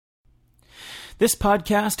This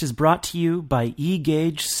podcast is brought to you by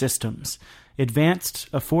eGauge Systems,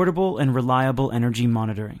 advanced, affordable, and reliable energy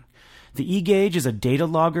monitoring. The eGauge is a data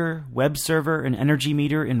logger, web server, and energy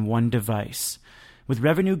meter in one device. With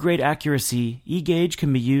revenue-grade accuracy, eGauge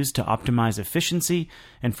can be used to optimize efficiency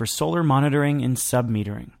and for solar monitoring and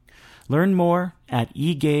sub-metering. Learn more at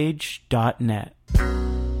egauge.net.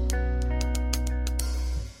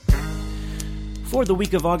 For the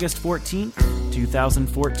week of August 14th,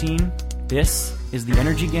 2014, this is the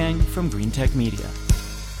Energy Gang from Green Tech Media.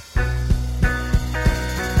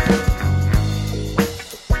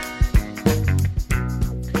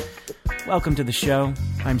 Welcome to the show.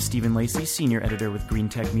 I'm Stephen Lacey, Senior Editor with Green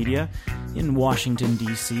Tech Media in Washington,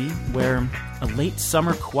 D.C., where a late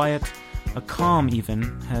summer quiet, a calm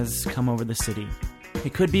even, has come over the city.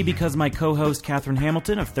 It could be because my co-host Catherine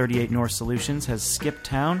Hamilton of 38 North Solutions has skipped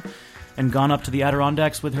town and gone up to the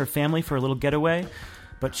Adirondacks with her family for a little getaway,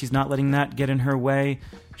 but she's not letting that get in her way.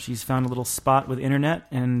 She's found a little spot with internet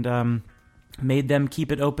and made them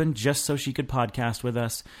keep it open just so she could podcast with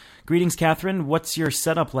us. Greetings, Catherine. What's your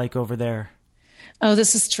setup like over there? Oh,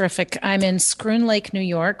 this is terrific. I'm in Schroon Lake, New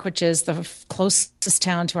York, which is the closest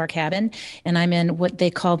town to our cabin, and I'm in what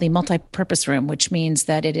they call the multi-purpose room, which means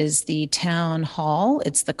that it is the town hall,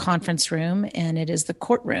 it's the conference room, and it is the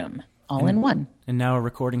courtroom, all in one. And now a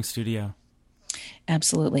recording studio.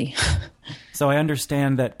 Absolutely. So I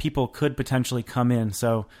understand that people could potentially come in,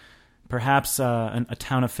 so perhaps a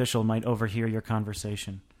town official might overhear your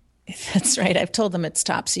conversation. That's right. I've told them it's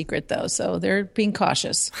top secret, though, so they're being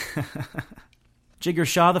cautious. Jigar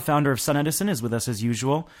Shah, the founder of SunEdison, is with us as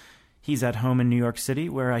usual. He's at home in New York City,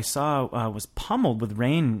 where I saw was pummeled with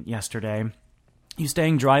rain yesterday. You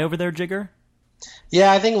staying dry over there, Jigar?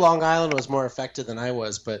 Yeah, I think Long Island was more affected than I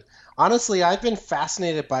was, but honestly, I've been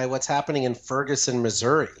fascinated by what's happening in Ferguson,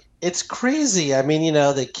 Missouri. It's crazy. I mean,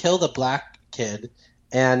 they killed a black kid,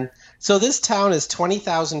 and so this town is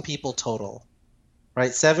 20,000 people total, right?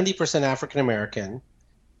 70% African American,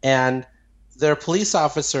 and their police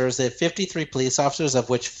officers, they have 53 police officers, of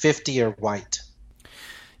which 50 are white.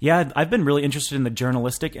 Yeah, I've been really interested in the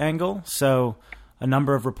journalistic angle. So a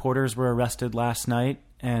number of reporters were arrested last night,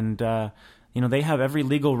 and they have every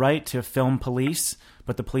legal right to film police,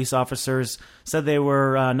 but the police officers said they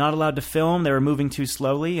were not allowed to film. They were moving too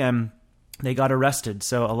slowly, and they got arrested.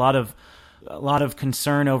 So a lot of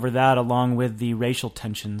concern over that, along with the racial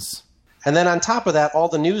tensions. And then on top of that, all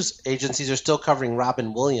the news agencies are still covering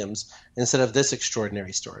Robin Williams instead of this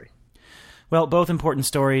extraordinary story. Well, both important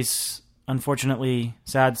stories, unfortunately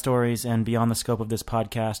sad stories and beyond the scope of this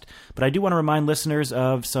podcast. But I do want to remind listeners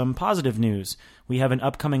of some positive news. We have an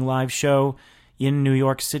upcoming live show in New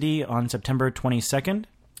York City on September 22nd.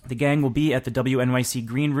 The gang will be at the WNYC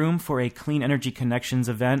Green Room for a Clean Energy Connections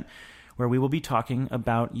event where we will be talking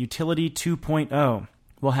about Utility 2.0.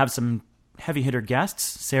 We'll have some heavy hitter guests,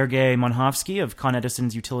 Sergei Monhovsky of Con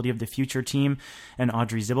Edison's Utility of the Future team, and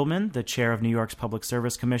Audrey Zibelman, the chair of New York's Public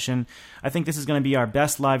Service Commission. I think this is going to be our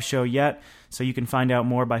best live show yet, so you can find out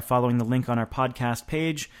more by following the link on our podcast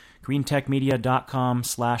page,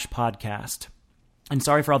 greentechmedia.com/podcast. And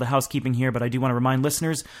sorry for all the housekeeping here, but I do want to remind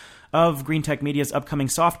listeners of Green Tech Media's upcoming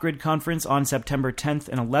Soft Grid Conference on September 10th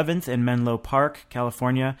and 11th in Menlo Park,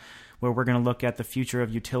 California, where we're going to look at the future of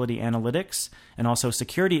utility analytics and also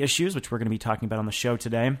security issues, which we're going to be talking about on the show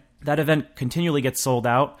today. That event continually gets sold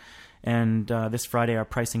out, and this Friday our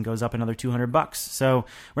pricing goes up another $200. So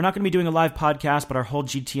we're not going to be doing a live podcast, but our whole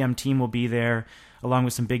GTM team will be there, along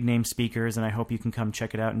with some big-name speakers, and I hope you can come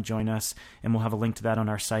check it out and join us, and we'll have a link to that on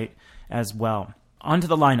our site as well. On to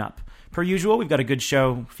the lineup. Per usual, we've got a good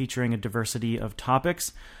show featuring a diversity of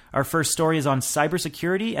topics. Our first story is on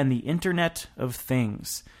cybersecurity and the Internet of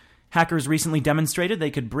Things. Hackers recently demonstrated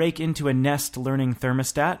they could break into a Nest Learning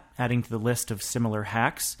thermostat, adding to the list of similar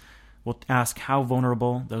hacks. We'll ask how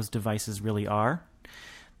vulnerable those devices really are.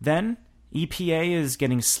 Then, EPA is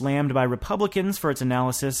getting slammed by Republicans for its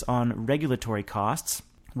analysis on regulatory costs.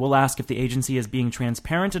 We'll ask if the agency is being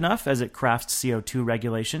transparent enough as it crafts CO2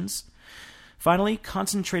 regulations. Finally,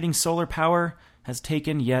 concentrating solar power has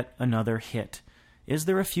taken yet another hit. Is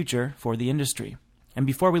there a future for the industry? And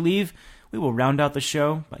before we leave, we will round out the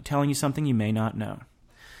show by telling you something you may not know.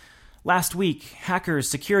 Last week,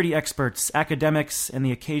 hackers, security experts, academics, and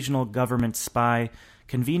the occasional government spy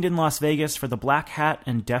convened in Las Vegas for the Black Hat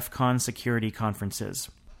and DEF CON security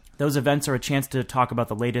conferences. Those events are a chance to talk about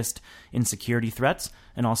the latest in security threats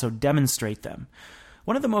and also demonstrate them.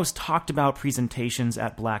 One of the most talked about presentations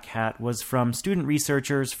at Black Hat was from student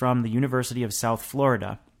researchers from the University of South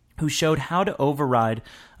Florida, who showed how to override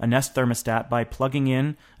a Nest thermostat by plugging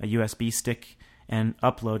in a USB stick and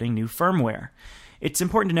uploading new firmware. It's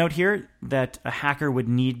important to note here that a hacker would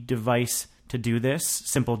need device to do this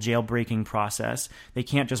simple jailbreaking process. They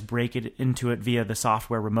can't just break it into it via the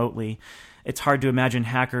software remotely. It's hard to imagine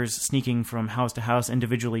hackers sneaking from house to house,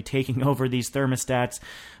 individually taking over these thermostats,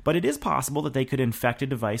 but it is possible that they could infect a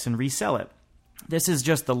device and resell it. This is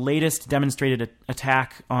just the latest demonstrated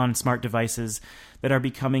attack on smart devices that are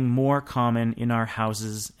becoming more common in our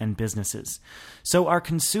houses and businesses. So are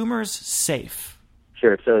consumers safe?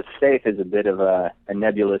 Sure. So safe is a bit of a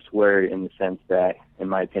nebulous word in the sense that, in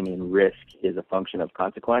my opinion, risk is a function of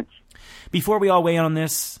consequence. Before we all weigh in on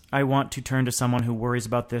this, I want to turn to someone who worries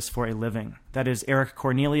about this for a living. That is Eric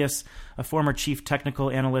Cornelius, a former chief technical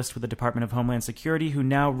analyst with the Department of Homeland Security who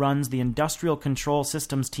now runs the industrial control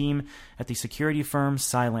systems team at the security firm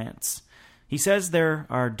Cylance. He says there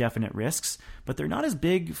are definite risks, but they're not as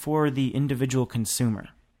big for the individual consumer.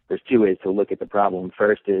 There's two ways to look at the problem.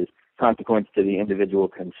 First is consequence to the individual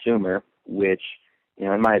consumer, which,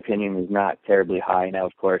 in my opinion, is not terribly high. Now,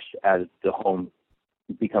 of course, as the home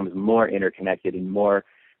becomes more interconnected and more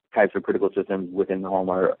types of critical systems within the home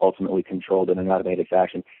are ultimately controlled in an automated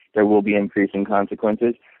fashion, there will be increasing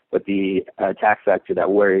consequences. But the attack factor that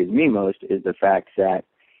worries me most is the fact that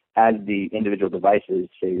as the individual devices,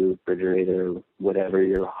 say your refrigerator, whatever,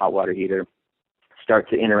 your hot water heater, start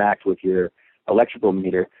to interact with your electrical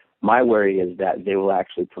meter, my worry is that they will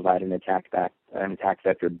actually provide an attack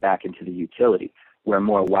vector back into the utility, where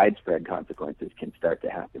more widespread consequences can start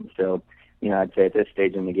to happen. So, I'd say at this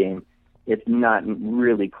stage in the game, it's not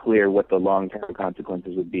really clear what the long-term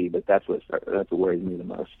consequences would be, but that's what worries me the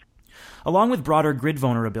most. Along with broader grid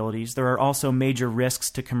vulnerabilities, there are also major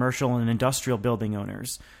risks to commercial and industrial building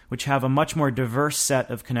owners, which have a much more diverse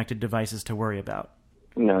set of connected devices to worry about.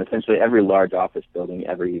 Essentially every large office building,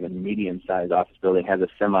 every even medium-sized office building has a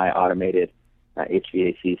semi-automated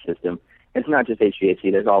HVAC system. It's not just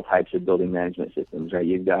HVAC. There's all types of building management systems, right?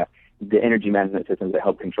 You've got the energy management systems that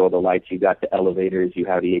help control the lights. You've got the elevators. You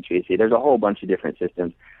have the HVAC. There's a whole bunch of different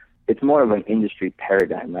systems. It's more of an industry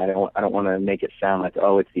paradigm, right? I don't want to make it sound like,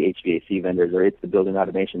 it's the HVAC vendors or it's the building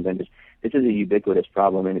automation vendors. This is a ubiquitous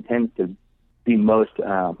problem, and it tends to be most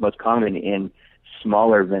common in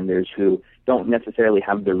smaller vendors who don't necessarily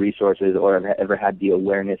have the resources or have ever had the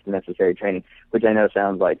awareness and necessary training, which I know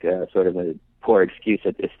sounds like sort of a poor excuse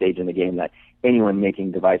at this stage in the game, that anyone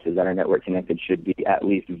making devices that are network connected should be at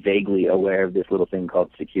least vaguely aware of this little thing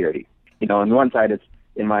called security. On one side, it's,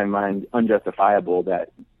 in my mind, unjustifiable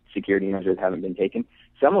that security measures haven't been taken.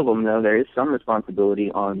 Some of them, though, there is some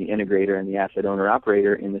responsibility on the integrator and the asset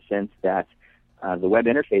owner-operator in the sense that the web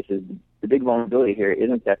interfaces, the big vulnerability here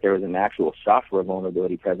isn't that there was an actual software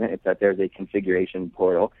vulnerability present, it's that there's a configuration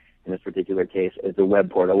portal, in this particular case, is a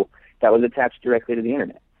web portal that was attached directly to the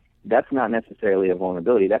internet. That's not necessarily a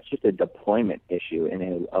vulnerability, that's just a deployment issue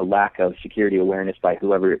and a lack of security awareness by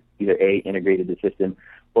whoever either A, integrated the system,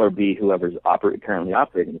 or B, whoever's currently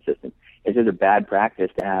operating the system. It's just a bad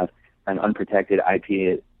practice to have an unprotected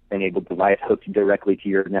IP-enabled device hooked directly to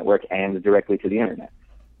your network and directly to the internet.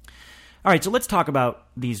 All right, so let's talk about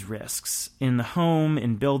these risks in the home,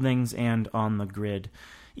 in buildings, and on the grid.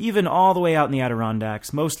 Even all the way out in the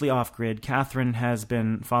Adirondacks, mostly off-grid, Catherine has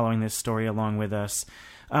been following this story along with us.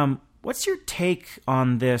 What's your take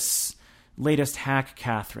on this latest hack,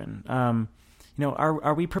 Catherine?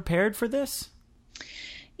 Are we prepared for this?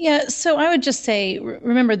 Yeah, so I would just say,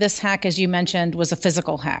 remember this hack, as you mentioned, was a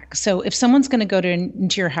physical hack. So if someone's going to go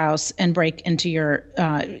into your house and break into your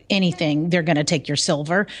anything, they're going to take your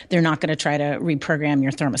silver. They're not going to try to reprogram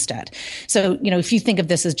your thermostat. So, if you think of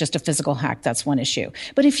this as just a physical hack, that's one issue.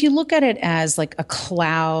 But if you look at it as like a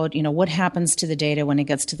cloud, what happens to the data when it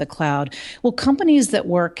gets to the cloud? Well, companies that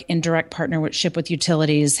work in direct partnership with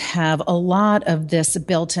utilities have a lot of this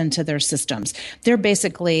built into their systems. They're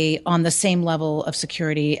basically on the same level of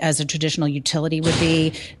security as a traditional utility would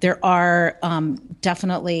be. There are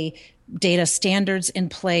definitely data standards in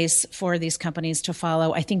place for these companies to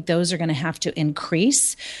follow. I think those are going to have to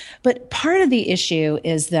increase. But part of the issue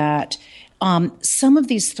is that some of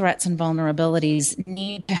these threats and vulnerabilities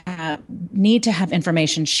need to have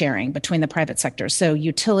information sharing between the private sector. So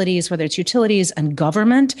utilities, whether it's utilities and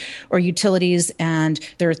government, or utilities and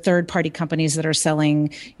there are third-party companies that are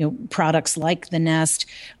selling products like the Nest,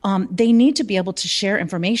 they need to be able to share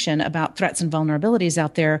information about threats and vulnerabilities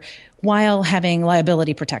out there while having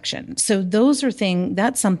liability protection. So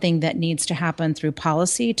that's something that needs to happen through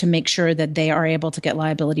policy to make sure that they are able to get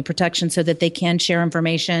liability protection so that they can share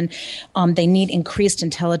information. They need increased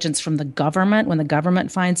intelligence from the government. When the government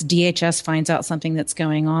DHS finds out something that's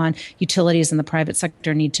going on, utilities in the private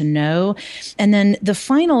sector need to know. And then the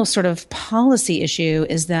final sort of policy issue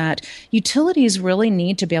is that utilities really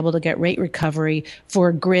need to be able to get rate recovery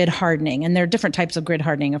for grid hardening. And there are different types of grid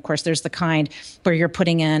hardening. Of course, there's the kind where you're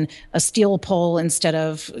putting in a steel pole instead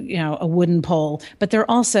of, a wooden pole, but there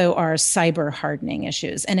also are cyber hardening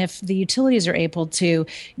issues. And if the utilities are able to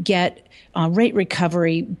get rate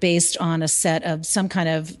recovery based on a set of some kind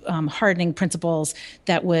of hardening principles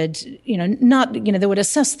that would, that would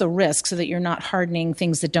assess the risk so that you're not hardening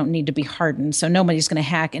things that don't need to be hardened. So nobody's going to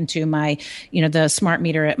hack into my, the smart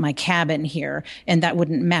meter at my cabin here, and that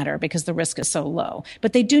wouldn't matter because the risk is so low.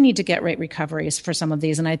 But they do need to get rate recoveries for some of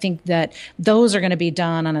these, and I think that those are going to be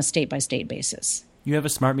done on a state-by-state basis. You have a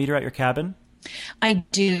smart meter at your cabin? I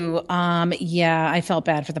do. I felt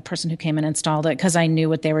bad for the person who came and installed it because I knew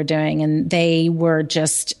what they were doing, and they were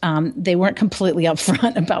just they weren't completely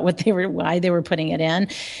upfront about why they were putting it in.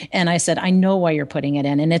 And I said, I know why you're putting it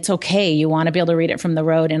in, and it's okay. You want to be able to read it from the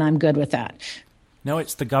road, and I'm good with that. No,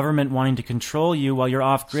 it's the government wanting to control you while you're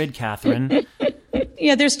off grid, Catherine.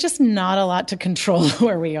 Yeah, there's just not a lot to control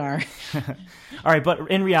where we are. All right,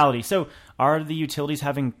 but in reality, so are the utilities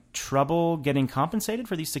having trouble getting compensated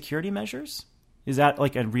for these security measures? Is that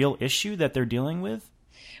like a real issue that they're dealing with?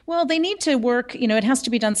 Well, they need to work, it has to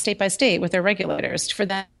be done state by state with their regulators for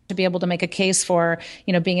that to be able to make a case for,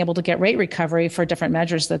 being able to get rate recovery for different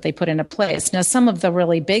measures that they put into place. Now, some of the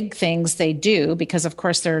really big things they do, because of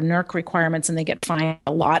course there are NERC requirements and they get fined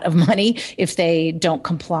a lot of money if they don't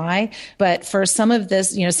comply. But for some of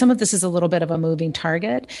this, some of this is a little bit of a moving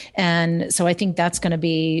target. And so I think that's going to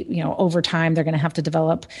be, over time, they're going to have to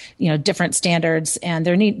develop, different standards, and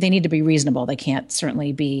they need to be reasonable. They can't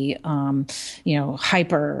certainly be,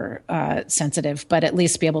 hyper sensitive, but at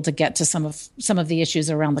least be able to get to some of the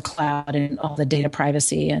issues around the cloud and all the data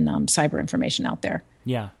privacy and cyber information out there.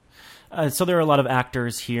 Yeah. So there are a lot of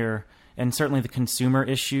actors here, and certainly the consumer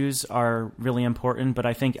issues are really important, but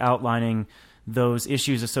I think outlining those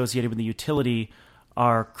issues associated with the utility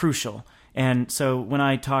are crucial. And so when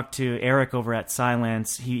I talked to Eric over at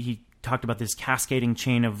Cylance, he talked about this cascading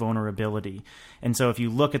chain of vulnerability. And so if you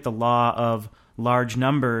look at the law of large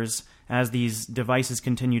numbers, as these devices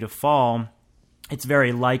continue to fall, it's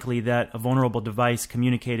very likely that a vulnerable device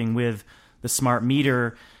communicating with the smart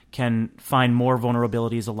meter can find more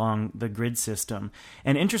vulnerabilities along the grid system.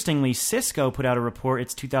 And interestingly, Cisco put out a report,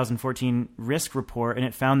 its 2014 risk report, and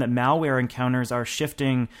it found that malware encounters are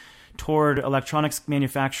shifting toward electronics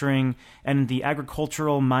manufacturing and the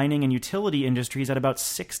agricultural, mining, and utility industries at about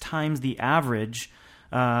 6 times the average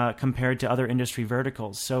compared to other industry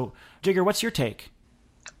verticals. So, Jigger, what's your take?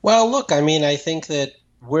 Well, look, I think that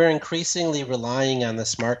we're increasingly relying on the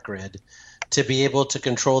smart grid to be able to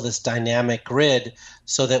control this dynamic grid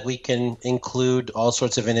so that we can include all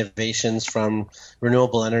sorts of innovations from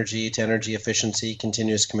renewable energy to energy efficiency,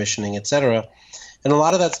 continuous commissioning, et cetera. And a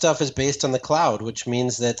lot of that stuff is based on the cloud, which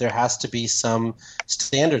means that there has to be some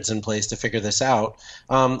standards in place to figure this out.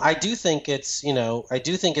 I do think it's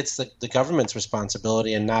the government's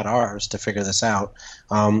responsibility and not ours to figure this out.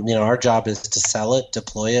 Our job is to sell it,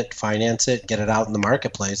 deploy it, finance it, get it out in the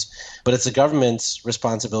marketplace. But it's the government's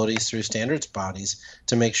responsibilities through standards bodies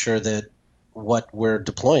to make sure that what we're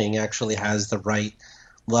deploying actually has the right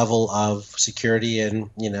level of security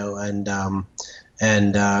and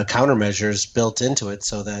countermeasures built into it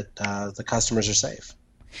so that the customers are safe.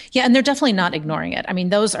 Yeah, and they're definitely not ignoring it.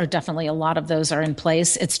 Those are definitely, a lot of those are in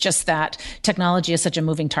place. It's just that technology is such a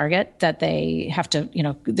moving target that they have to,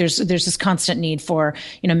 there's this constant need for,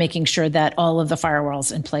 making sure that all of the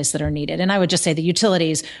firewalls in place that are needed. And I would just say the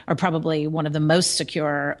utilities are probably one of the most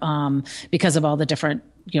secure because of all the different,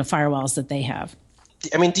 firewalls that they have.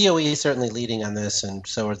 DOE is certainly leading on this, and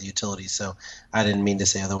so are the utilities. So I didn't mean to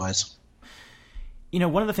say otherwise.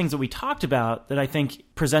 One of the things that we talked about that I think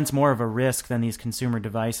presents more of a risk than these consumer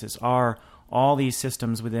devices are all these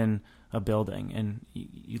systems within a building. And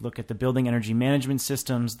you look at the building energy management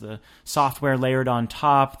systems, the software layered on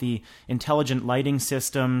top, the intelligent lighting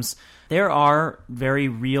systems. There are very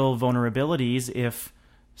real vulnerabilities if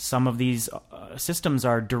some of these systems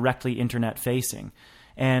are directly internet facing.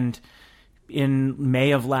 And in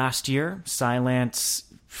May of last year, Cylance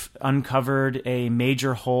uncovered a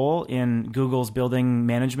major hole in Google's building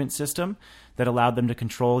management system that allowed them to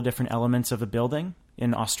control different elements of a building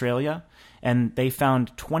in Australia. And they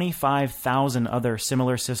found 25,000 other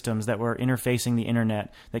similar systems that were interfacing the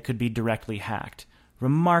internet that could be directly hacked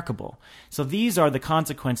remarkable. So these are the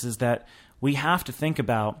consequences that we have to think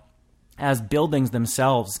about as buildings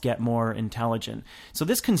themselves get more intelligent. So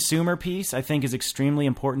this consumer piece, I think, is extremely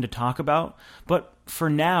important to talk about. But for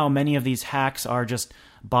now, many of these hacks are just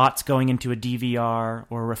bots going into a DVR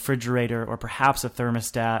or a refrigerator or perhaps a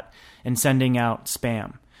thermostat and sending out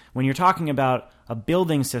spam. When you're talking about a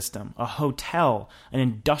building system, a hotel, an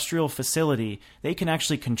industrial facility, they can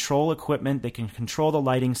actually control equipment, they can control the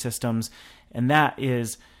lighting systems, and that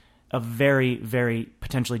is a very, very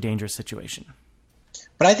potentially dangerous situation.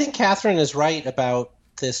 But I think Catherine is right about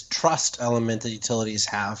this trust element that utilities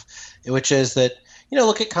have, which is that,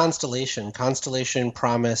 look at Constellation. Constellation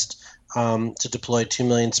promised to deploy 2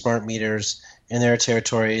 million smart meters in their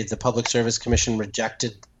territory. The Public Service Commission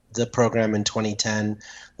rejected the program in 2010.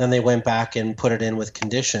 Then they went back and put it in with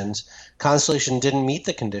conditions. Constellation didn't meet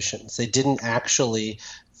the conditions. They didn't actually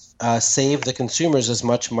save the consumers as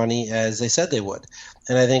much money as they said they would.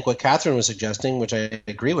 And I think what Catherine was suggesting, which I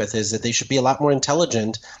agree with, is that they should be a lot more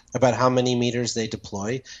intelligent about how many meters they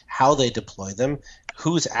deploy, how they deploy them,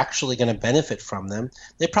 who's actually going to benefit from them.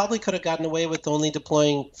 They probably could have gotten away with only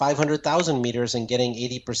deploying 500,000 meters and getting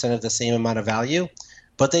 80% of the same amount of value.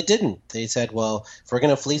 But they didn't. They said, well, if we're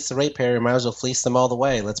going to fleece the ratepayer, we might as well fleece them all the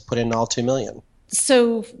way. Let's put in all 2 million.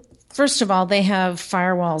 So first of all, they have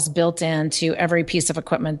firewalls built into every piece of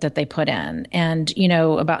equipment that they put in. And,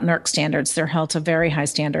 about NERC standards, they're held to very high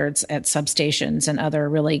standards at substations and other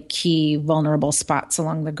really key vulnerable spots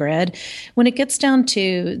along the grid. When it gets down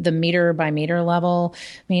to the meter by meter level,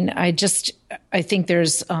 I think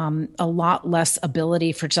there's a lot less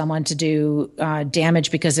ability for someone to do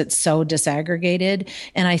damage because it's so disaggregated.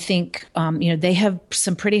 And I think, they have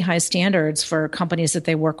some pretty high standards for companies that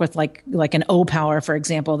they work with, like an O-Power, for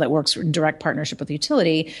example, that works in direct partnership with the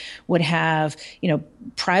utility, would have,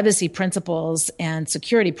 privacy principles and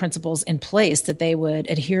security principles in place that they would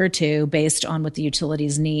adhere to based on what the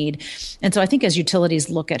utilities need. And so I think as utilities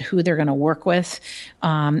look at who they're going to work with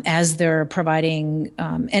as they're providing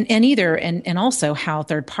and also how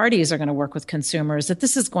third parties are going to work with consumers, that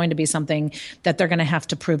this is going to be something that they're going to have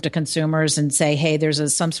to prove to consumers and say, hey,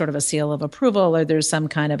 there's some sort of a seal of approval, or there's some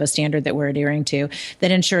kind of a standard that we're adhering to that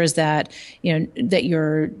ensures that, that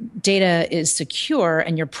your data is secure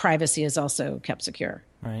and your privacy is also kept secure.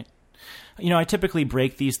 Right. I typically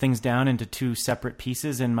break these things down into two separate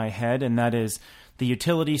pieces in my head, and that is the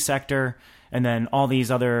utility sector and then all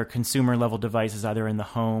these other consumer level devices, either in the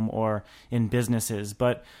home or in businesses.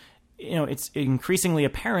 But it's increasingly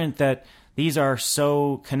apparent that these are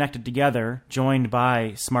so connected together, joined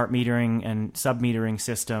by smart metering and sub-metering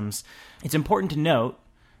systems. It's important to note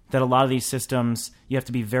that a lot of these systems you have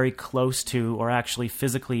to be very close to or actually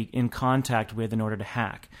physically in contact with in order to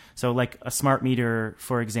hack. So like a smart meter,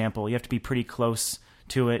 for example, you have to be pretty close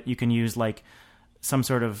to it. You can use like some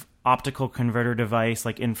sort of optical converter device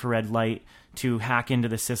like infrared light to hack into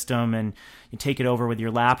the system, and you take it over with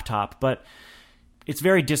your laptop. But it's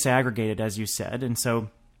very disaggregated, as you said, and so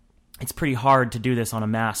it's pretty hard to do this on a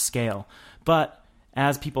mass scale. But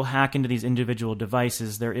as people hack into these individual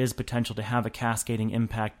devices, there is potential to have a cascading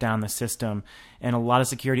impact down the system, and a lot of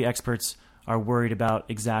security experts are worried about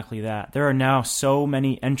exactly that. There are now so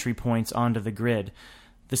many entry points onto the grid.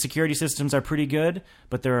 The security systems are pretty good,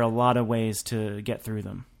 but there are a lot of ways to get through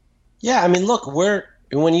them. Yeah, look,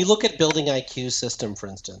 when you look at Building IQ system, for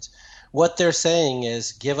instance, what they're saying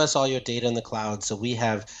is give us all your data in the cloud so we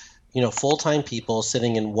have full-time people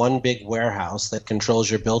sitting in one big warehouse that controls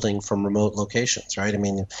your building from remote locations, right?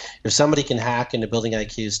 If somebody can hack into Building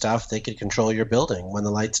IQ stuff, they could control your building when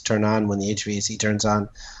the lights turn on, when the HVAC turns on,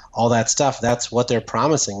 all that stuff. That's what they're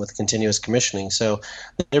promising with continuous commissioning. So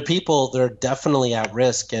they're people, they're definitely at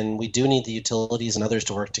risk, and we do need the utilities and others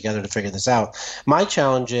to work together to figure this out. My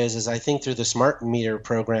challenge is I think through the smart meter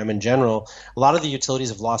program in general, a lot of the utilities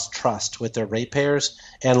have lost trust with their ratepayers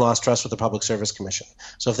and lost trust with the Public Service Commission.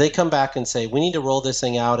 So if they come back and say, we need to roll this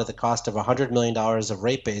thing out at the cost of $100 million of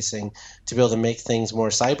rate basing to be able to make things more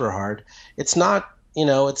cyber hard, it's not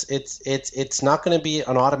it's not going to be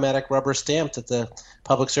an automatic rubber stamp that the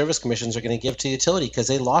public service commissions are going to give to utility, because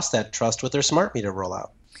they lost that trust with their smart meter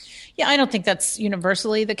rollout. Yeah, I don't think that's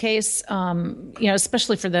universally the case,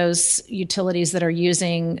 especially for those utilities that are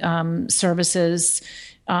using services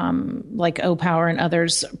like O-Power and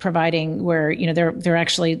others providing, where they're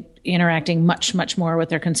actually interacting much more with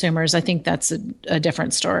their consumers. I think that's a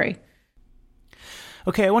different story.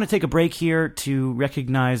 Okay, I want to take a break here to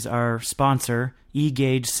recognize our sponsor,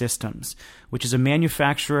 eGauge Systems, which is a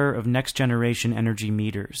manufacturer of next-generation energy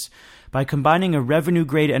meters. By combining a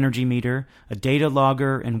revenue-grade energy meter, a data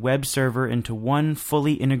logger, and web server into one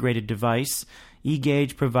fully integrated device,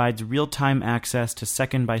 eGauge provides real-time access to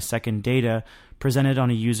second-by-second data presented on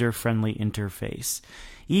a user-friendly interface.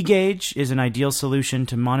 eGauge is an ideal solution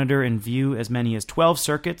to monitor and view as many as 12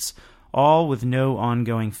 circuits, all with no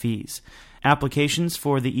ongoing fees. Applications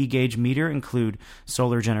for the eGauge meter include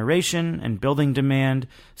solar generation and building demand,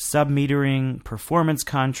 sub-metering, performance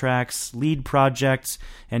contracts, lead projects,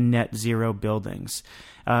 and net zero buildings.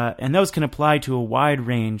 And those can apply to a wide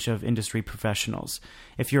range of industry professionals.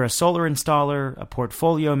 If you're a solar installer, a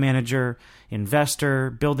portfolio manager, investor,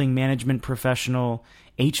 building management professional,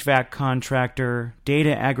 HVAC contractor,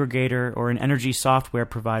 data aggregator, or an energy software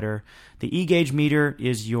provider, the eGauge meter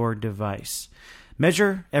is your device.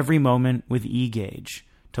 Measure every moment with eGauge.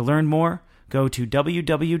 To learn more, go to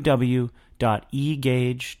www.egauge.net.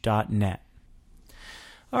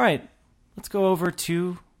 All right, let's go over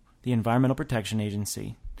to the Environmental Protection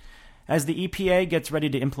Agency. As the EPA gets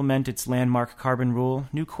ready to implement its landmark carbon rule,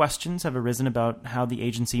 new questions have arisen about how the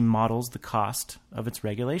agency models the cost of its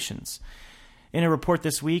regulations. In a report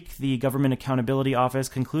this week, the Government Accountability Office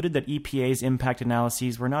concluded that EPA's impact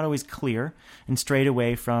analyses were not always clear and strayed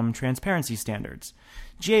away from transparency standards.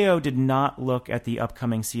 GAO did not look at the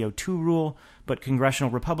upcoming CO2 rule, but congressional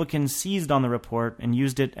Republicans seized on the report and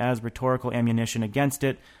used it as rhetorical ammunition against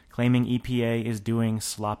it, claiming EPA is doing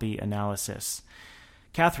sloppy analysis.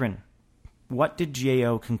 Catherine, what did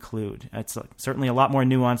GAO conclude? It's certainly a lot more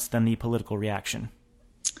nuanced than the political reaction.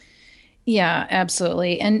 Yeah,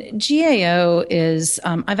 absolutely. And GAO is,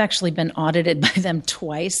 I've actually been audited by them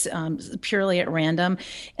twice, purely at random.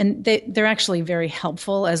 And they're actually very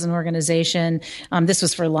helpful as an organization. This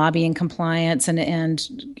was for lobbying compliance and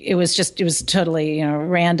it was totally,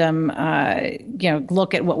 random,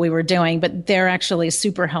 look at what we were doing, but they're actually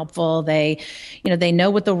super helpful. They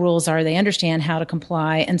know what the rules are. They understand how to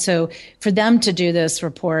comply. And so for them to do this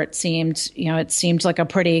report seemed like a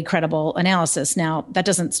pretty credible analysis. Now, that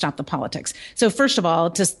doesn't stop the politics. So first of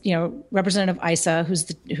all, Representative Issa,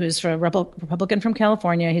 who's a Republican from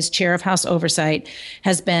California, he's chair of House Oversight,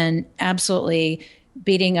 has been absolutely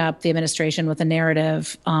beating up the administration with a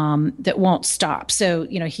narrative that won't stop. So,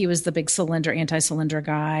 he was the big anti-cylinder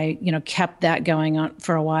guy, kept that going on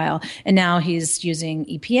for a while. And now he's using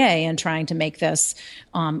EPA and trying to make this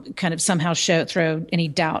kind of somehow throw any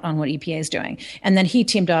doubt on what EPA is doing. And then he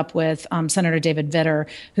teamed up with Senator David Vitter,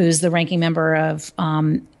 who's the ranking member of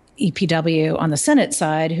EPW on the Senate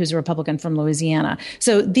side, who's a Republican from Louisiana.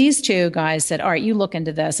 So these two guys said, all right, you look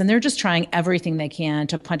into this. And they're just trying everything they can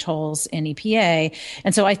to punch holes in EPA.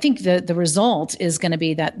 And so I think the result is going to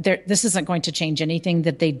be that this isn't going to change anything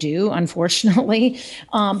that they do, unfortunately.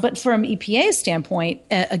 But from EPA's standpoint,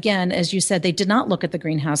 again, as you said, they did not look at the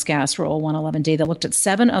greenhouse gas rule 111D. They looked at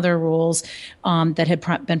 7 other rules that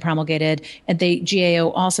had been promulgated. And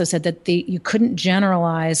GAO also said that you couldn't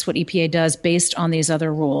generalize what EPA does based on these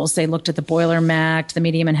other rules. They looked at the Boiler Act, the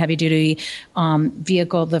medium and heavy duty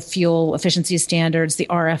vehicle, the fuel efficiency standards, the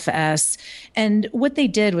RFS. And what they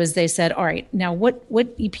did was they said, all right, now what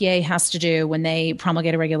EPA has to do when they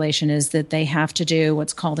promulgate a regulation is that they have to do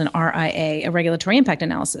what's called an RIA, a regulatory impact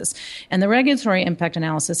analysis. And the regulatory impact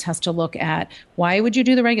analysis has to look at why would you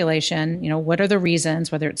do the regulation? What are the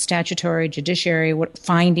reasons, whether it's statutory, judiciary, what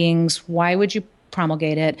findings, why would you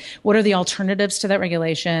promulgate it? What are the alternatives to that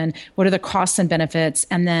regulation? What are the costs and benefits?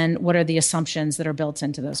 And then what are the assumptions that are built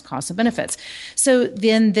into those costs and benefits? So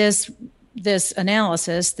then this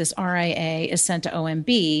analysis, this RIA, is sent to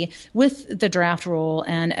OMB with the draft rule,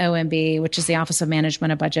 and OMB, which is the Office of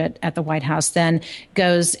Management and Budget at the White House, then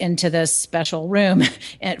goes into this special room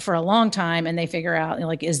for a long time, and they figure out,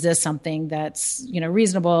 is this something that's,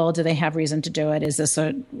 reasonable? Do they have reason to do it? Is this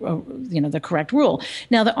the correct rule?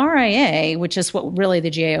 Now, the RIA, which is what really the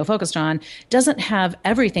GAO focused on, doesn't have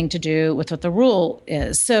everything to do with what the rule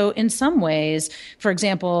is. So in some ways, for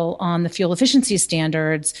example, on the fuel efficiency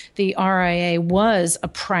standards, the RIA was a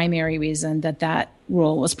primary reason that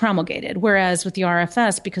rule was promulgated. Whereas with the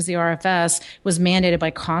RFS, because the RFS was mandated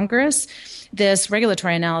by Congress, this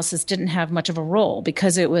regulatory analysis didn't have much of a role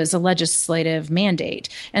because it was a legislative mandate.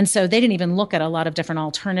 And so they didn't even look at a lot of different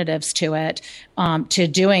alternatives to it, to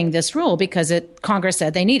doing this rule, because Congress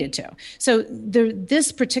said they needed to. So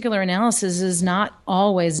this particular analysis is not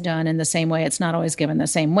always done in the same way. It's not always given the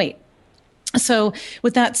same weight. So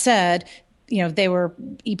with that said, they told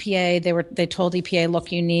EPA,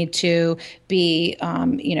 look, you need to be,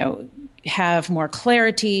 have more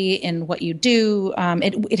clarity in what you do.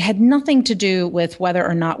 It had nothing to do with whether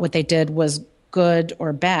or not what they did was good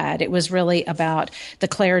or bad. It was really about the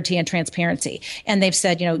clarity and transparency. And they've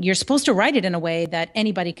said, you're supposed to write it in a way that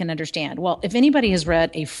anybody can understand. Well, if anybody has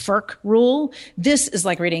read a FERC rule, this is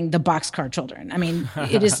like reading the Boxcar Children. I mean,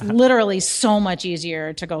 it is literally so much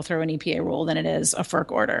easier to go through an EPA rule than it is a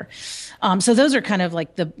FERC order. So those are kind of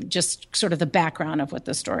like just sort of the background of what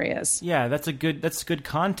the story is. Yeah, that's good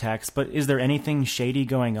context. But is there anything shady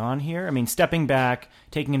going on here? I mean, stepping back,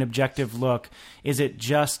 taking an objective look, is it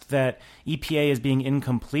just that EPA is being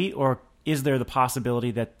incomplete, or is there the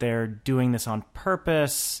possibility that they're doing this on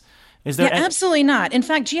purpose? Is there absolutely not. In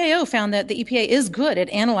fact, GAO found that the EPA is good at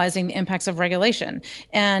analyzing the impacts of regulation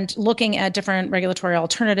and looking at different regulatory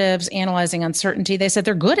alternatives, analyzing uncertainty. They said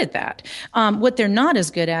they're good at that. What they're not as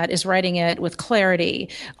good at is writing it with clarity.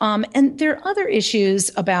 And there are other issues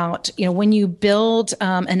about, when you build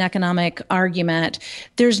an economic argument,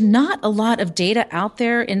 there's not a lot of data out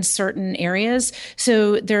there in certain areas.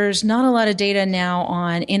 So there's not a lot of data now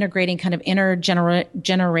on integrating kind of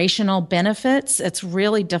intergenerational benefits. It's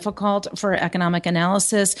really difficult for economic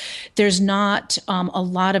analysis. There's not a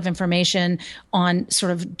lot of information on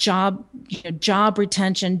sort of job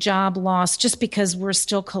retention, job loss, just because we're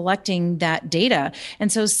still collecting that data. And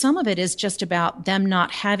so some of it is just about them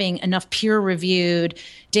not having enough peer-reviewed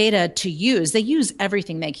data to use. They use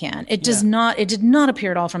everything they can. It did not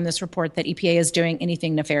appear at all from this report that EPA is doing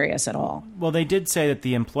anything nefarious at all. Well, they did say that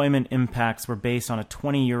the employment impacts were based on a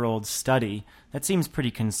 20-year-old study. That seems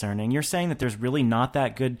pretty concerning. You're saying that there's really not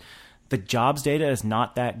that good, the jobs data is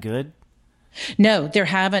not that good? No, there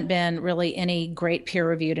haven't been really any great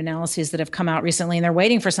peer-reviewed analyses that have come out recently, and they're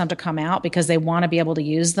waiting for some to come out because they want to be able to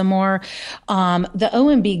use them more. The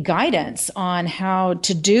OMB guidance on how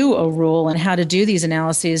to do a rule and how to do these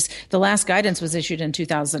analyses, the last guidance was issued in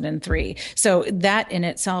 2003. So that in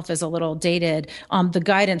itself is a little dated. The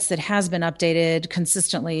guidance that has been updated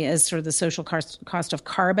consistently is sort of the social cost of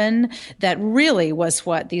carbon. That really was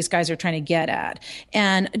what these guys are trying to get at.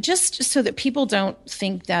 And just so that people don't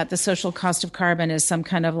think that the social cost of carbon is some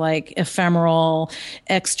kind of like ephemeral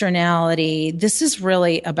externality. This is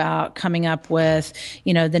really about coming up with,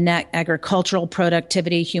 the net agricultural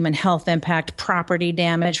productivity, human health impact, property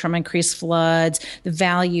damage from increased floods, the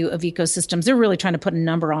value of ecosystems. They're really trying to put a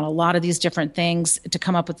number on a lot of these different things to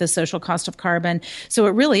come up with the social cost of carbon. So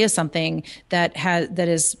it really is something that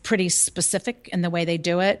is pretty specific in the way they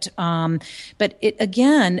do it. But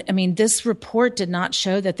this report did not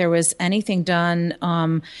show that there was anything done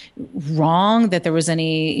wrong, that there was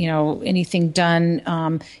anything done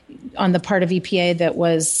on the part of EPA that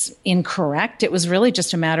was incorrect. It was really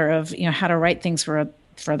just a matter of how to write things for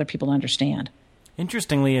other people to understand.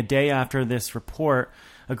 Interestingly, a day after this report,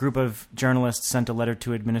 a group of journalists sent a letter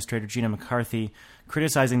to Administrator Gina McCarthy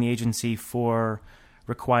criticizing the agency for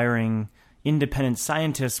requiring independent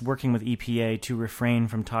scientists working with EPA to refrain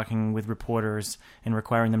from talking with reporters and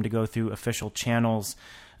requiring them to go through official channels.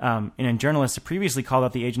 And journalists have previously called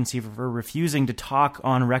out the agency for refusing to talk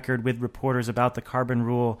on record with reporters about the carbon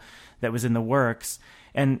rule that was in the works.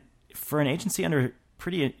 And for an agency under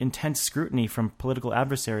pretty intense scrutiny from political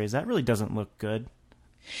adversaries, that really doesn't look good.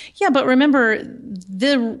 Yeah, but remember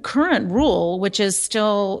the current rule, which is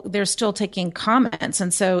they're still taking comments.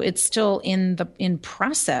 And so it's still in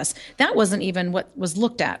process. That wasn't even what was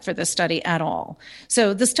looked at for this study at all.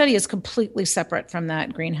 So the study is completely separate from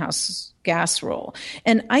that greenhouse gas rule.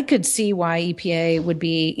 And I could see why EPA would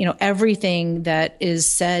be, everything that is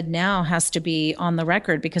said now has to be on the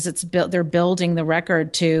record because they're building the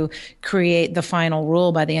record to create the final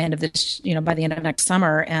rule by the end of this, by the end of next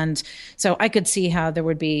summer. And so I could see how there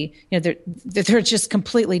would be, they're just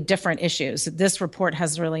completely different issues. This report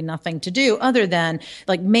has really nothing to do other than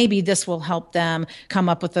like maybe this will help them come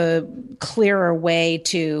up with a clearer way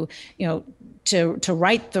to, to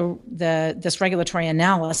write this regulatory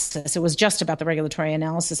analysis. It was just about the regulatory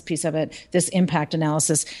analysis piece of it, this impact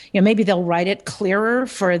analysis. Maybe they'll write it clearer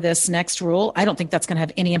for this next rule. I don't think that's going to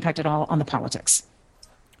have any impact at all on the politics.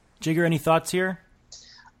 Jigger, any thoughts here?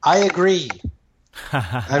 I agree.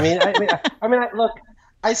 Look,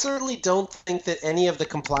 I certainly don't think that any of the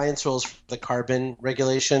compliance rules for the carbon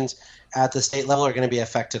regulations at the state level are going to be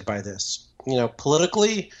affected by this.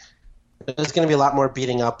 Politically, there's going to be a lot more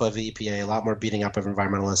beating up of the EPA, a lot more beating up of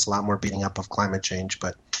environmentalists, a lot more beating up of climate change.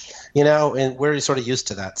 But, and we're sort of used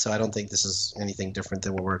to that. So I don't think this is anything different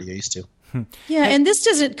than what we're already used to. Yeah, and this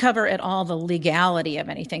doesn't cover at all the legality of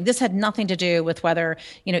anything. This had nothing to do with whether,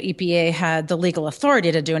 EPA had the legal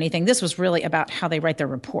authority to do anything. This was really about how they write their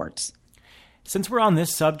reports. Since we're on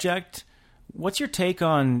this subject, What's your take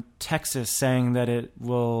on Texas saying that it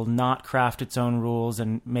will not craft its own rules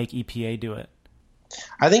and make EPA do it?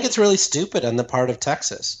 I think it's really stupid on the part of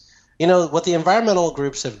Texas. You know, what the environmental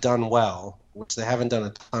groups have done well, which they haven't done a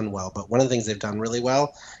ton well, but one of the things they've done really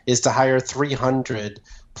well is to hire 300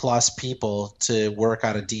 plus people to work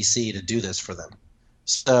out of DC to do this for them.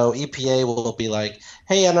 So EPA will be like,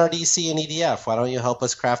 hey, NRDC and EDF, why don't you help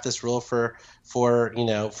us craft this rule for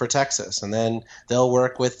Texas? And then they'll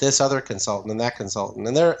work with this other consultant and that consultant,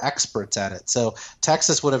 and they're experts at it. So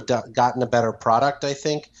Texas would have gotten a better product, I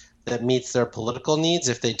think, that meets their political needs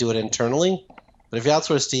if they do it internally. But if you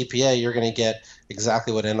outsource to EPA, you're going to get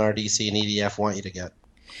exactly what NRDC and EDF want you to get.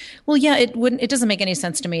 Well, yeah, it doesn't make any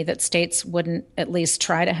sense to me that states wouldn't at least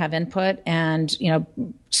try to have input and,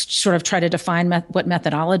 sort of try to define what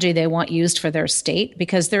methodology they want used for their state,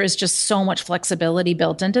 because there is just so much flexibility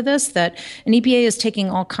built into this that an EPA is taking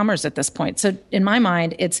all comers at this point. So in my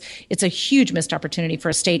mind, it's a huge missed opportunity for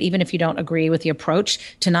a state, even if you don't agree with the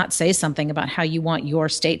approach, to not say something about how you want your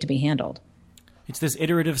state to be handled. It's this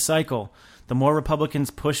iterative cycle. The more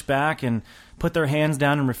Republicans push back and put their hands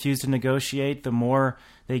down and refuse to negotiate, the more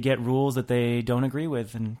they get rules that they don't agree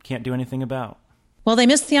with and can't do anything about. Well, they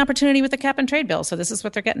missed the opportunity with the cap and trade bill, so this is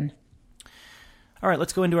what they're getting. All right,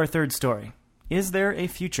 let's go into our third story. Is there a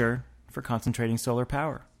future for concentrating solar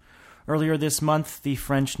power? Earlier this month, the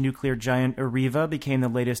French nuclear giant Areva became the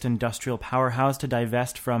latest industrial powerhouse to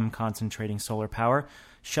divest from concentrating solar power,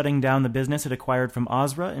 shutting down the business it acquired from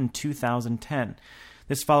Osra in 2010.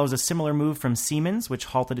 This follows a similar move from Siemens, which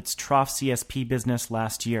halted its trough CSP business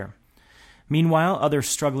last year. Meanwhile, other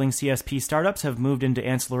struggling CSP startups have moved into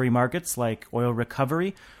ancillary markets like oil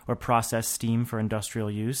recovery or processed steam for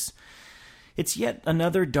industrial use. It's yet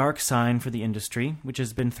another dark sign for the industry, which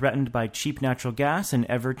has been threatened by cheap natural gas and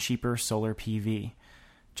ever cheaper solar PV.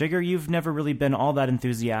 Jigger, you've never really been all that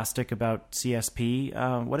enthusiastic about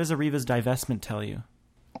CSP. What does Areva's divestment tell you?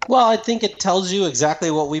 Well, I think it tells you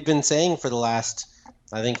exactly what we've been saying for the last,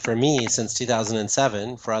 I think for me, since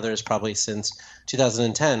 2007, for others probably since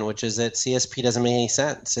 2010, which is that CSP doesn't make any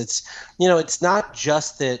sense. It's not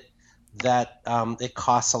just that it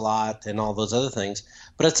costs a lot and all those other things,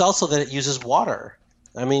 but it's also that it uses water.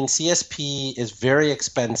 I mean, CSP is very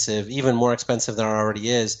expensive, even more expensive than it already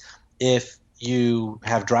is, if you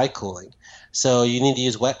have dry cooling. So you need to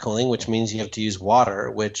use wet cooling, which means you have to use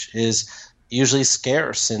water, which is usually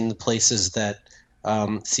scarce in the places that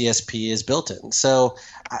CSP is built in. So,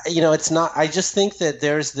 it's not, I just think that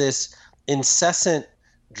there's this incessant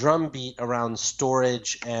drumbeat around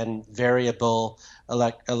storage and variable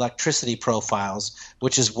electricity profiles,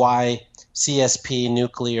 which is why CSP,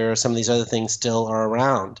 nuclear, some of these other things still are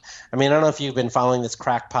around. I mean, I don't know if you've been following this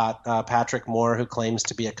crackpot, Patrick Moore, who claims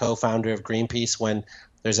to be a co-founder of Greenpeace when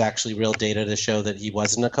there's actually real data to show that he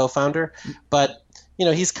wasn't a co-founder. But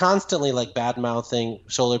he's constantly bad-mouthing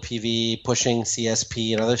solar PV, pushing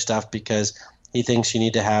CSP and other stuff because he thinks you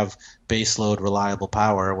need to have baseload reliable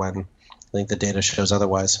power when I think the data shows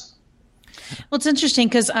otherwise. Well, it's interesting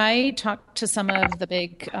because I talked to some of the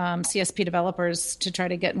big CSP developers to try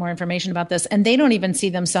to get more information about this, and they don't even see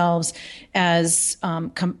themselves as they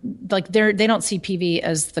don't see PV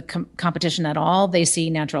as the competition at all. They see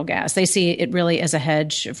natural gas. They see it really as a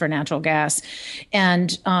hedge for natural gas,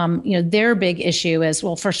 and their big issue is,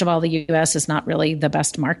 well, first of all, the U.S. is not really the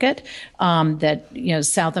best market.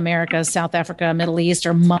 South America, South Africa, Middle East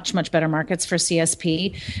are much better markets for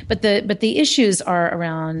CSP, but the issues are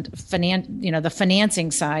around the financing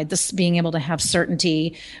side, this being able to have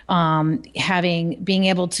certainty, being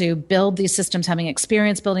able to build these systems, having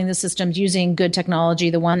experience building the systems, using good technology.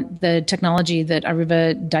 The technology that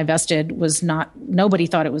Areva divested nobody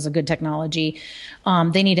thought it was a good technology.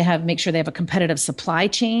 They need to make sure they have a competitive supply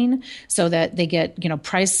chain so that they get,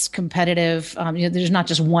 price competitive. There's not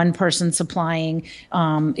just one person supplying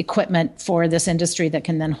equipment for this industry that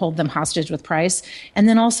can then hold them hostage with price. And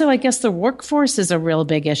then also, I guess the workforce is a real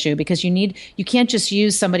big issue because you can't just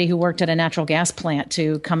use somebody who worked at a natural gas plant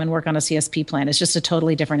to come and work on a CSP plant. It's just a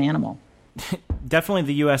totally different animal. Definitely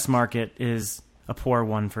the U.S. market is a poor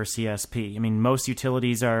one for CSP. I mean, most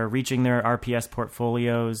utilities are reaching their RPS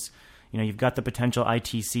portfolios. You've got the potential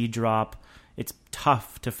ITC drop. It's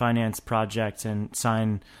tough to finance projects and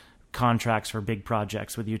sign contracts for big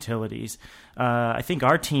projects with utilities. I think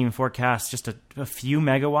our team forecasts just a few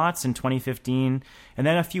megawatts in 2015 and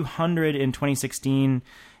then a few hundred in 2016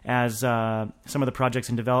 as some of the projects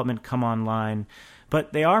in development come online.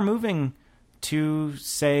 But they are moving to,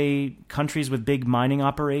 say, countries with big mining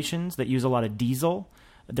operations that use a lot of diesel.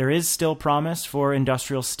 There is still promise for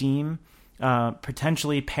industrial steam,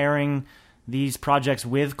 potentially pairing these projects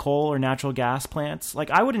with coal or natural gas plants. Like,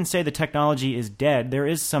 I wouldn't say the technology is dead. There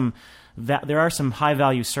are some high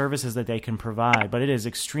value services that they can provide, but it is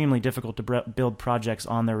extremely difficult to build projects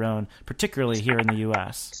on their own, particularly here in the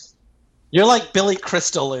U.S. You're like Billy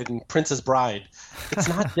Crystal in Princess Bride. It's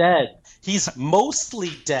not dead. He's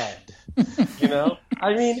mostly dead. You know?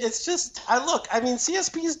 I mean, it's just,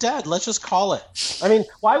 CSP is dead. Let's just call it. I mean,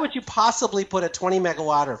 why would you possibly put a 20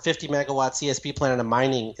 megawatt or 50 megawatt CSP plant in a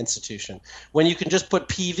mining institution when you can just put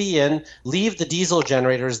PV in, leave the diesel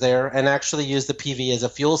generators there, and actually use the PV as a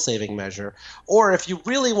fuel saving measure? Or if you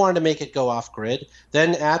really wanted to make it go off grid,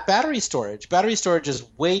 then add battery storage. Battery storage is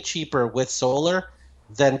way cheaper with solar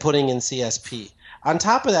than putting in CSP. On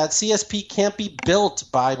top of that, CSP can't be built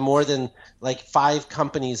by more than like 5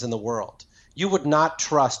 companies in the world. You would not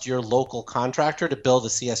trust your local contractor to build a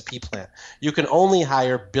CSP plant. You can only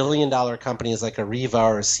hire billion-dollar companies like Areva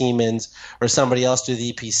or Siemens or somebody else to do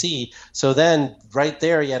the EPC. So then right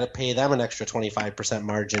there, you had to pay them an extra 25%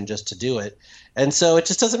 margin just to do it. And so it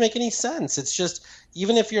just doesn't make any sense. It's just,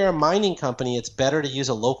 even if you're a mining company, it's better to use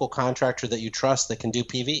a local contractor that you trust that can do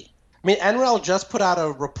PV. I mean, NREL just put out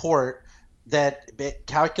a report that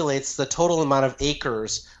calculates the total amount of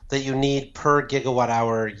acres that you need per gigawatt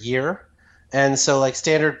hour year. And so like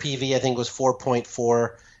standard PV, I think, was 4.4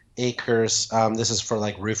 acres. This is for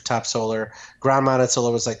like rooftop solar. Ground mounted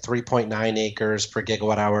solar was like 3.9 acres per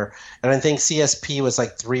gigawatt hour. And I think CSP was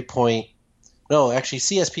like CSP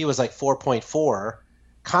was like 4.4.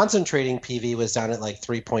 Concentrating PV was down at like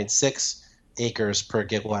 3.6 acres per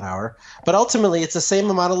gigawatt hour. But ultimately, it's the same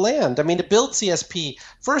amount of land. I mean, to build CSP,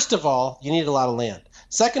 first of all, you need a lot of land.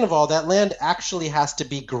 Second of all, that land actually has to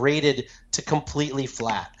be graded to completely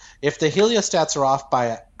flat. If the heliostats are off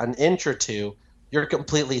by an inch or two, you're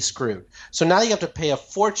completely screwed. So now you have to pay a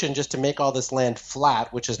fortune just to make all this land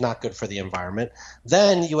flat, which is not good for the environment.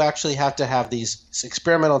 Then you actually have to have these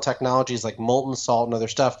experimental technologies like molten salt and other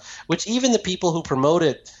stuff, which even the people who promote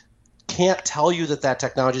it can't tell you that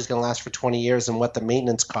technology is going to last for 20 years and what the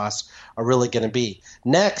maintenance costs are really going to be.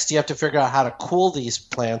 Next, you have to figure out how to cool these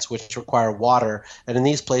plants, which require water. And in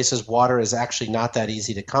these places, water is actually not that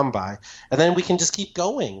easy to come by. And then we can just keep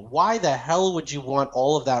going. Why the hell would you want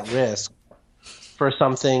all of that risk for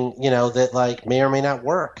something, that like may or may not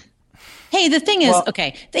work? Hey, the thing is,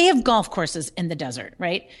 they have golf courses in the desert,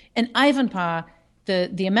 right? And Ivanpah,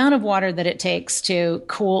 the amount of water that it takes to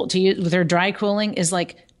use with their dry cooling is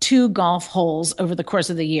like 2 golf holes over the course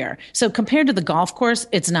of the year. So compared to the golf course,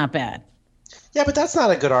 it's not bad. Yeah, but that's not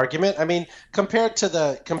a good argument. I mean, compared to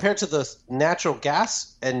the natural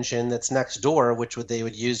gas engine that's next door, which they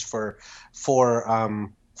would use for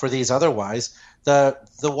these otherwise, the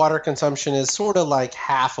water consumption is sort of like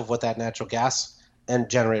half of what that natural gas and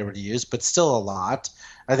generator would use, but still a lot.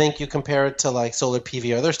 I think you compare it to like solar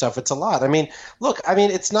PV or other stuff, it's a lot. I mean, look,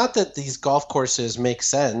 it's not that these golf courses make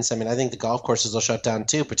sense. I mean, I think the golf courses will shut down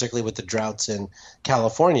too, particularly with the droughts in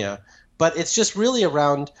California. But it's just really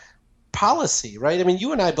around policy, right? I mean,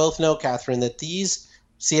 you and I both know, Catherine, that these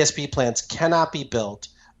CSP plants cannot be built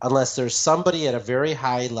unless there's somebody at a very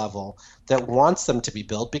high level that wants them to be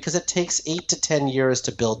built, because it takes 8 to 10 years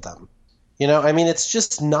to build them. It's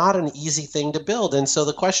just not an easy thing to build. And so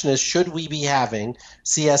the question is, should we be having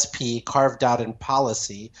CSP carved out in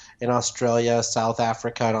policy in Australia, South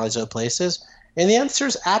Africa, and all these other places? And the answer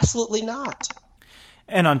is absolutely not.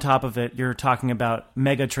 And on top of it, you're talking about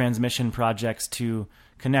mega transmission projects to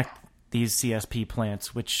connect these CSP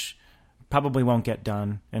plants, which probably won't get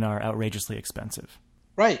done and are outrageously expensive.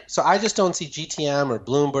 Right. So I just don't see GTM or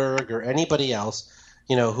Bloomberg or anybody else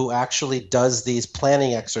who actually does these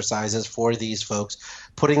planning exercises for these folks,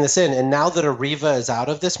 putting this in. And now that Areva is out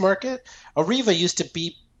of this market, Areva used to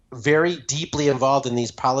be very deeply involved in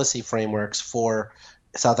these policy frameworks for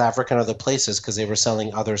South Africa and other places because they were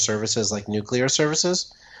selling other services like nuclear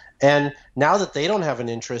services. And now that they don't have an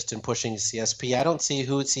interest in pushing CSP, I don't see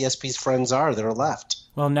who CSP's friends are that are left.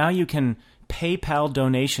 Well, now you can PayPal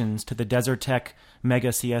donations to the Desert Tech Mega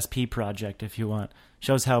CSP project if you want.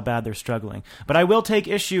 Shows how bad they're struggling. But I will take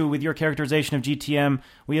issue with your characterization of GTM.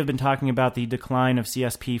 We have been talking about the decline of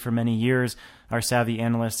CSP for many years. Our savvy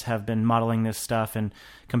analysts have been modeling this stuff and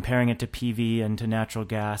comparing it to PV and to natural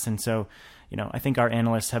gas. And so, I think our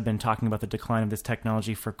analysts have been talking about the decline of this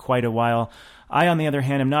technology for quite a while. I, on the other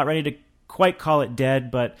hand, am not ready to quite call it dead,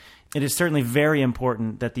 but it is certainly very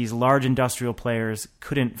important that these large industrial players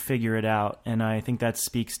couldn't figure it out. And I think that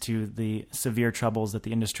speaks to the severe troubles that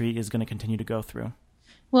the industry is going to continue to go through.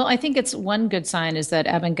 Well, I think it's one good sign is that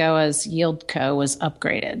Abengoa's Yield Co. was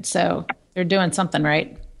upgraded. So they're doing something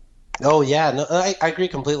right. Oh, yeah, no, I agree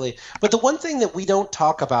completely. But the one thing that we don't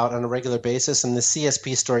talk about on a regular basis, and the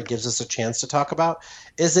CSP story gives us a chance to talk about,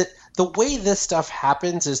 is that the way this stuff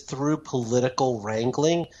happens is through political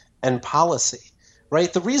wrangling and policy,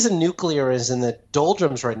 right? The reason nuclear is in the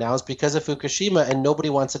doldrums right now is because of Fukushima, and nobody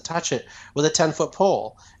wants to touch it with a 10-foot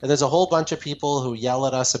pole. And there's a whole bunch of people who yell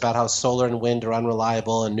at us about how solar and wind are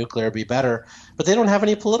unreliable and nuclear would be better, but they don't have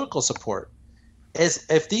any political support. Is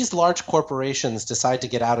if these large corporations decide to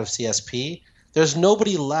get out of CSP, there's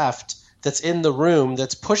nobody left that's in the room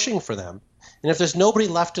that's pushing for them. And if there's nobody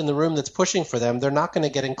left in the room that's pushing for them, they're not going to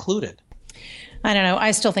get included. I don't know.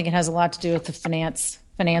 I still think it has a lot to do with the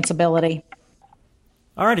financeability.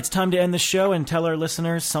 All right, it's time to end the show and tell our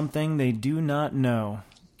listeners something they do not know.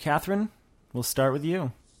 Catherine, we'll start with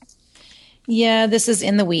you. Yeah, this is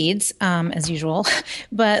in the weeds, as usual.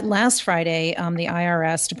 But last Friday, the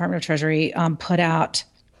IRS, Department of Treasury, put out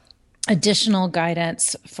additional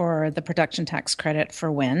guidance for the production tax credit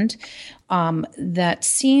for wind that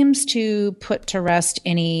seems to put to rest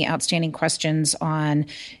any outstanding questions on,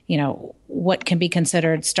 what can be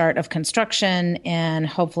considered start of construction. And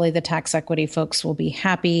hopefully the tax equity folks will be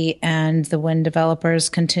happy and the wind developers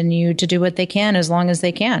continue to do what they can as long as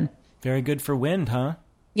they can. Very good for wind, huh?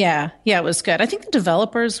 Yeah, it was good. I think the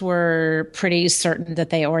developers were pretty certain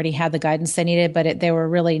that they already had the guidance they needed, but they were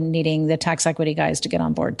really needing the tax equity guys to get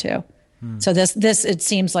on board too. So this it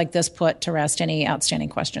seems like this put to rest any outstanding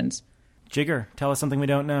questions. Jigger, tell us something we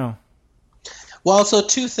don't know. Well, so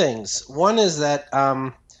two things. One is that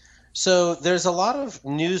so there's a lot of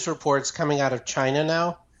news reports coming out of China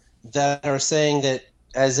now that are saying that,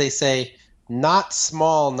 as they say, not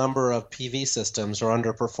small number of PV systems are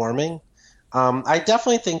underperforming. I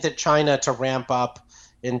definitely think that China, to ramp up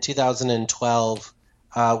in 2012,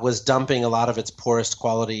 was dumping a lot of its poorest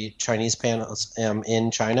quality Chinese panels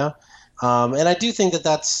in China. And I do think that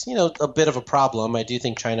that's, a bit of a problem. I do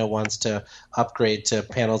think China wants to upgrade to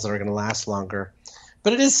panels that are going to last longer.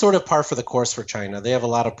 But it is sort of par for the course for China. They have a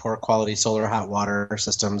lot of poor quality solar hot water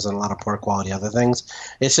systems and a lot of poor quality other things.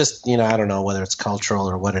 It's just, I don't know whether it's cultural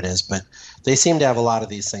or what it is, but they seem to have a lot of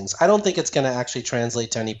these things. I don't think it's going to actually translate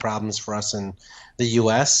to any problems for us in the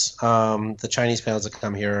U.S. The Chinese panels that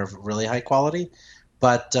come here are really high quality,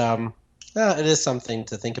 but it is something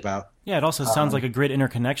to think about. Yeah, it also sounds like a grid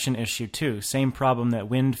interconnection issue, too. Same problem that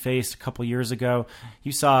wind faced a couple years ago.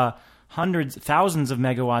 You saw hundreds, thousands of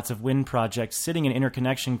megawatts of wind projects sitting in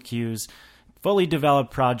interconnection queues, fully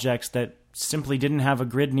developed projects that simply didn't have a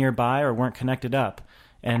grid nearby or weren't connected up.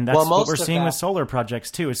 And that's what we're seeing with solar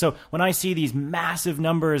projects, too. So when I see these massive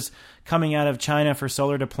numbers coming out of China for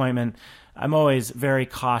solar deployment, I'm always very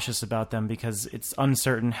cautious about them because it's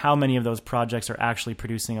uncertain how many of those projects are actually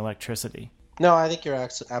producing electricity. No, I think you're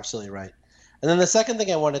absolutely right. And then the second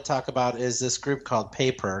thing I want to talk about is this group called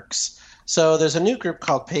PayPerks. So there's a new group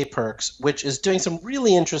called PayPerks, which is doing some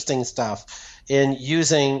really interesting stuff in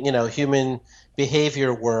using, human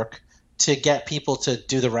behavior work to get people to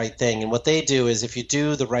do the right thing. And what they do is if you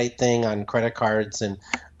do the right thing on credit cards and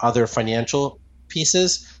other financial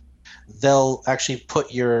pieces, they'll actually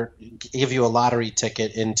give you a lottery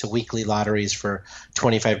ticket into weekly lotteries for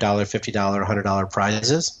 $25, $50, $100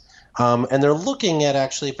 prizes. And they're looking at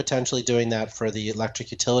actually potentially doing that for the electric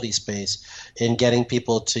utility space in getting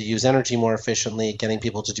people to use energy more efficiently, getting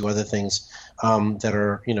people to do other things that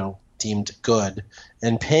are, deemed good,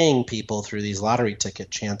 and paying people through these lottery ticket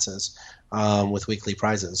chances with weekly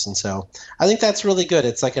prizes. And so I think that's really good.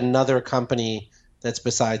 It's like another company that's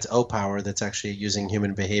besides O-Power that's actually using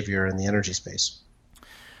human behavior in the energy space.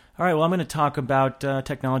 All right, well, I'm going to talk about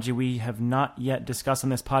technology we have not yet discussed on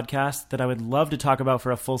this podcast that I would love to talk about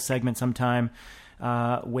for a full segment sometime,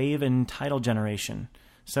 wave and tidal generation.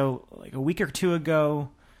 So like a week or two ago,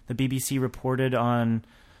 the BBC reported on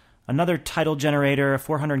another tidal generator, a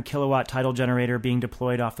 400-kilowatt tidal generator being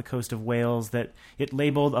deployed off the coast of Wales that it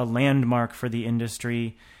labeled a landmark for the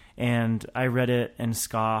industry, and I read it and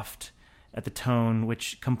scoffed at the tone,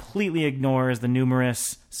 which completely ignores the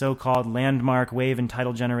numerous so-called landmark wave and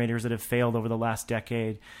tidal generators that have failed over the last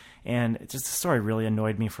decade. And the story really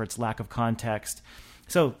annoyed me for its lack of context.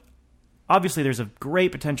 So obviously there's a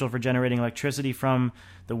great potential for generating electricity from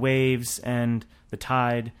the waves and the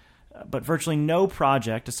tide, but virtually no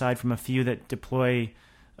project, aside from a few that deploy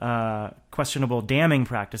questionable damming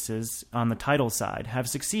practices on the tidal side, have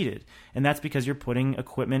succeeded. And that's because you're putting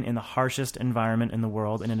equipment in the harshest environment in the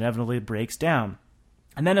world and inevitably breaks down.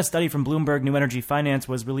 And then a study from Bloomberg New Energy Finance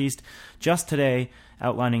was released just today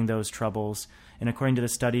outlining those troubles. And according to the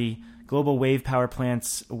study, global wave power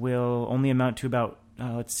plants will only amount to about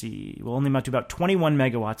 21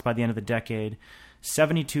 megawatts by the end of the decade,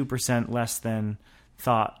 72% less than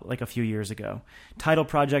thought like a few years ago. Tidal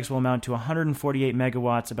projects will amount to 148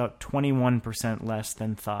 megawatts, about 21% less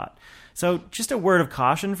than thought. So just a word of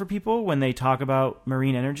caution for people when they talk about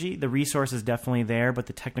marine energy. The resource is definitely there, but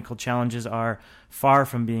the technical challenges are far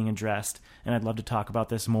from being addressed. And I'd love to talk about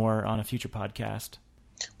this more on a future podcast.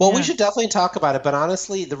 Well, we should definitely talk about it, but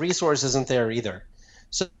honestly, the resource isn't there either.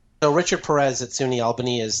 So Richard Perez at SUNY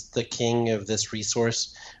Albany is the king of this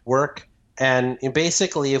resource work. And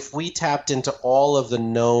basically, if we tapped into all of the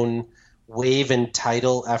known wave and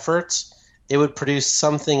tidal efforts, it would produce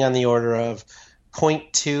something on the order of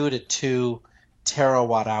 0.2 to 2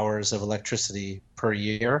 terawatt hours of electricity per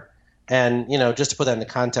year. And, just to put that into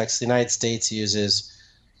context, the United States uses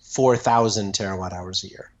 4,000 terawatt hours a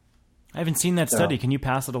year. I haven't seen that study. Can you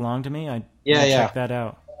pass it along to me? Check that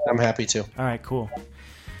out. I'm happy to. All right, cool.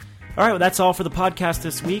 All right, well, that's all for the podcast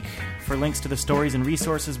this week. For links to the stories and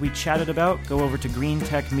resources we chatted about, go over to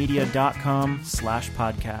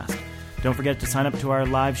greentechmedia.com/podcast. Don't forget to sign up to our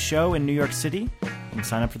live show in New York City and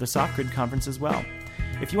sign up for the SoftGrid conference as well.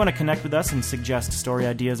 If you want to connect with us and suggest story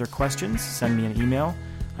ideas or questions, send me an email.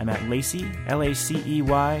 I'm at Lacey, Lacey,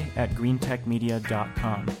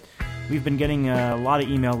 @greentechmedia.com. We've been getting a lot of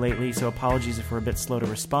email lately, so apologies if we're a bit slow to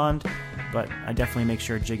respond, but I definitely make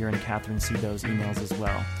sure Jigger and Catherine see those emails as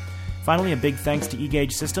well. Finally, a big thanks to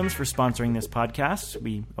eGauge Systems for sponsoring this podcast.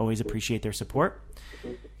 We always appreciate their support.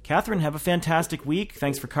 Catherine, have a fantastic week.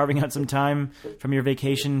 Thanks for carving out some time from your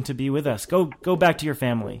vacation to be with us. Go back to your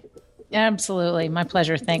family. Absolutely. My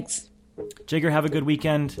pleasure. Thanks. Jigger, have a good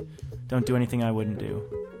weekend. Don't do anything I wouldn't do.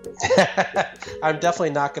 I'm definitely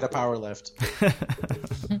not going to power lift.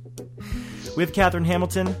 With Catherine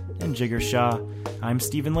Hamilton and Jigger Shaw, I'm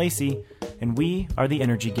Stephen Lacey, and we are the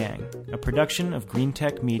Energy Gang, a production of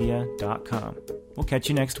greentechmedia.com. We'll catch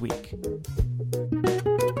you next week.